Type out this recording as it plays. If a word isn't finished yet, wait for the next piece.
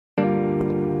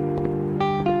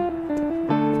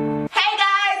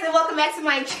back to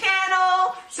my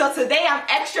channel. So today I'm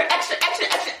extra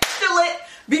lit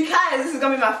because this is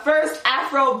gonna be my first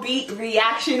Afrobeat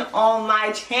reaction on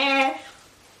my channel.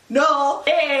 No,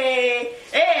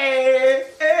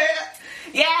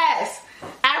 yes,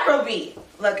 Afrobeat.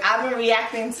 Look, I've been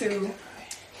reacting to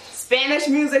Spanish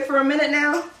music for a minute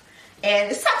now,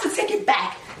 and it's time to take it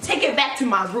back. Take it back to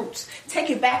my roots. Take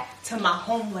it back to my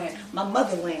homeland, my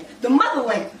motherland,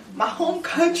 my home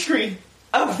country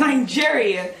of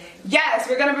Nigeria. Yes,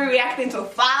 we're gonna be reacting to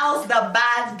Falz the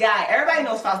Bad Guy. Everybody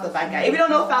knows Falz the Bad Guy. If you don't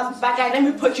know Falz the Bad Guy, let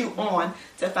me put you on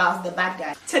to Falz the Bad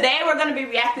Guy. Today we're gonna be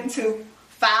reacting to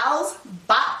Falz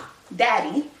Bop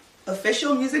Daddy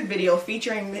official music video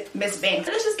featuring Miss Banks.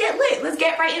 Let's just get lit. Let's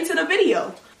get right into the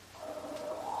video.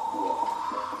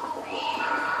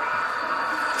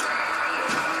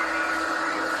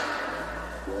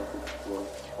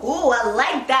 Ooh, I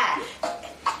like that.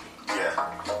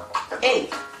 Yeah. Hey.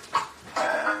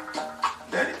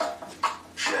 Daddy.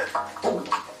 Chef. Ooh.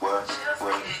 What?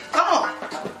 Come on.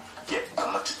 Yeah,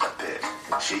 I'm not just a bit.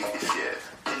 She is here.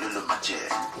 The Lulu Magic.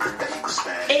 That you could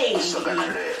spend. Hey. So gonna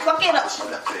read. Fuck it up.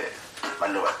 My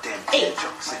lower damn. Hey.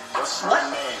 What's What? my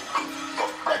name?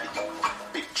 Oh, Daddy.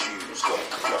 Big Jews. Go.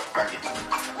 Club. Bang it.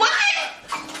 What?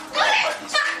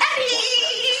 Daddy.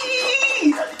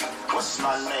 Daddy. What's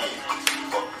my name?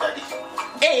 Oh, Daddy.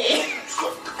 Hey. Go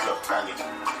to club. Bang it.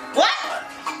 What?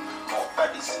 More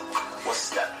baddies. What's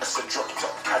that? That's a drop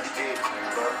top. Daddy.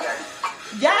 Daddy.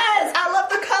 Yes, I love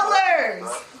the colors.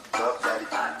 Love daddy,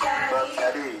 love daddy,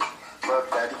 love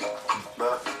daddy,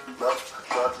 love daddy,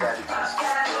 love daddy, love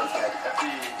daddy,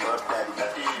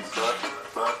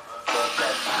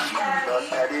 love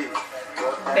daddy,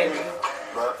 Baby.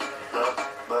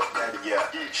 love daddy, yeah.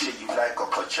 Shit you like or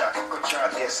kocha,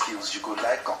 I get skills you go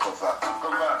like or cover.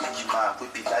 You man we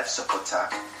be life supporter,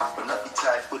 but not the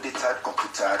type, but the type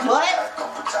computer. What?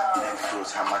 Computer, name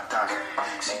froze hammer time.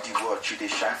 See the watch you they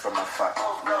shine from afar.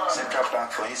 Central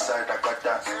bank for inside I got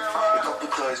that. The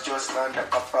computer is just land that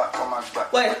papa come and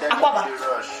back. Wait, Then Aquaba. you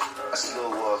rush, a slow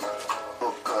walk.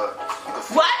 Oh God, you go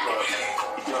What?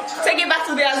 You don't have Take it back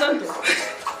to the Azonto.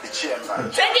 the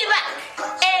chairman. Take it back.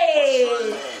 Hey.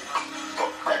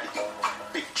 Oh, daddy,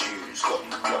 big Jews got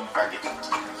the club banging.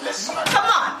 Less man. Come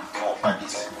on. More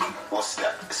baddies. What's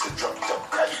that? It's a drop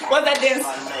top caddy. What's that dance?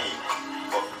 My name.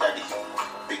 Oh, daddy,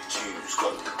 big Jews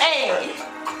got the club Hey.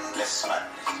 banging. Less man.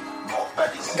 More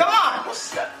baddies. Come on.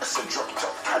 What's that? It's a drop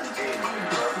top caddy.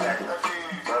 Love daddy.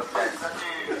 Love daddy.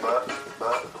 Love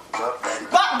daddy.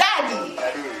 Bop Daddy.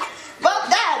 Daddy. Bop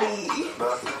Daddy.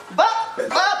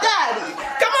 Bop Daddy.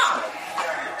 Come on.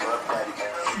 Love daddy.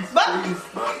 Bop.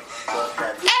 Love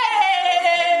daddy.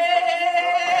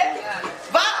 Hey.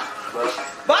 Bop.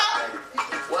 Bop.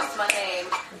 What's my name?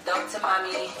 Dr.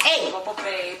 Mommy. Hey. Bubble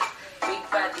Babe. Big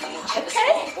Buddy. Okay. The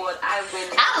scoreboard, I win.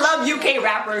 I love UK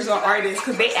rappers or artists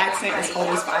because their accent is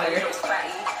always fire.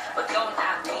 But don't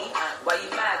at me. Why you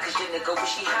mad? Cause your nigga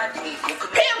wish he had me.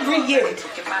 Period.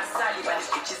 Look at my sally, but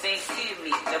these bitches ain't seen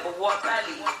me. Never walk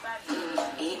rally.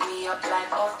 Eat me up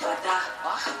like off brother.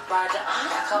 Brother,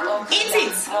 like a off. Eat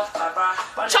it.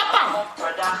 Chop 'em.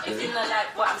 If you not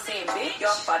like what I'm saying, bitch,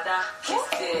 your father. Kiss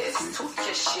this. Took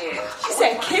your shit. She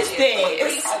said kiss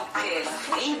this.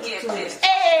 Ain't give this.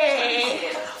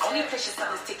 Hey. Only precious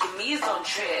son is taking me his own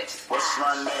trips. What's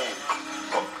my name?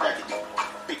 Oh, daddy.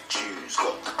 Big Jews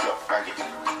got the club banging.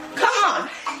 Come on.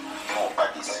 More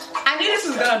baddies. I knew this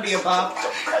was gonna be a bop.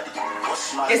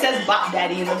 What's my It says name? Bop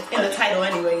Daddy in the title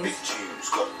anyways. Big Jews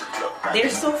got the club banging. They're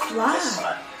so fly. Yes,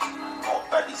 man. More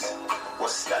baddies.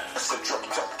 What's that? That's a drop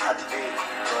top caddy.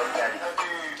 Love daddy.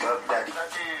 Love daddy.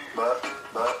 Love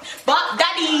Bop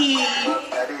Daddy.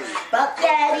 daddy. Bop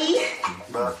Daddy.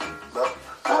 Love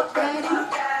Bop Daddy.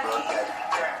 daddy. Love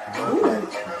daddy.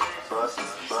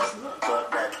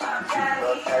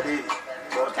 Love daddy.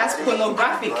 That's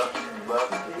pornographic.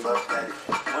 Love daddy.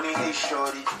 Money hey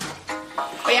shorty.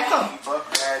 Oh yeah, come. Love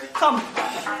daddy. Come.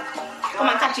 Come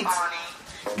on, catch it.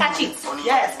 Catch it.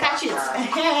 Yes, catch it.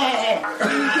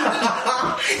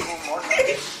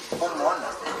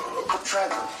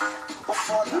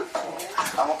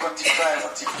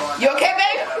 You okay,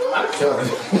 babe?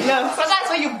 No, sometimes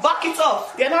when you buck it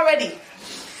off, you're not ready.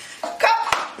 Come.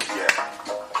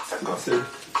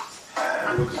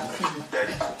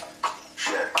 Daddy.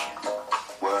 Chef.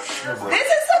 This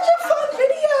is such a fun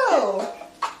video.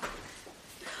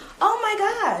 Oh my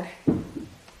God.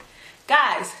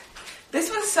 Guys, this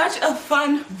was such a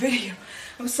fun video.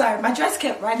 I'm sorry, my dress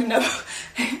kept riding up.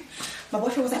 My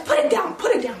boyfriend was like, put it down,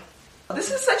 put it down. This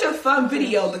is such a fun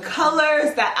video. The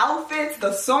colors, the outfits,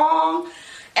 the song,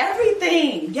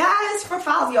 everything. Yes, for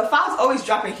Falz. Yo, Falz always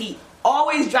dropping heat.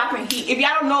 always dropping heat. If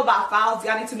y'all don't know about Falz,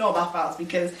 y'all need to know about Falz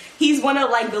because he's one of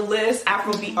like the latest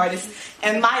Afrobeat artists,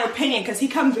 in my opinion, because he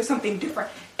comes with something different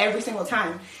every single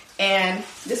time. And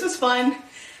this was fun.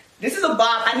 This is a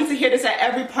bop. I need to hear this at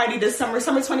every party this summer,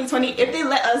 summer 2020. If they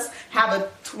let us have a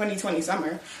 2020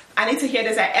 summer, I need to hear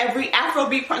this at every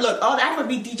Afrobeat party. Look, all the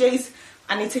Afrobeat DJs,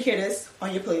 I need to hear this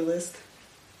on your playlist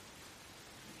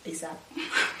ASAP.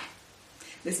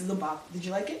 This is a bop. Did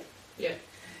you like it? Yeah.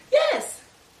 Yes.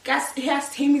 Guys, it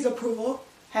has Tammy's approval,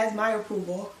 has my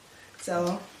approval.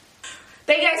 So,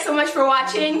 thank you guys so much for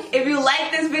watching. If you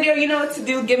like this video, you know what to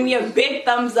do. Give me a big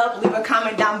thumbs up, leave a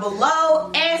comment down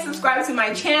below, and subscribe to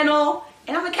my channel.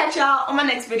 And I'm gonna catch y'all on my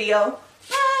next video.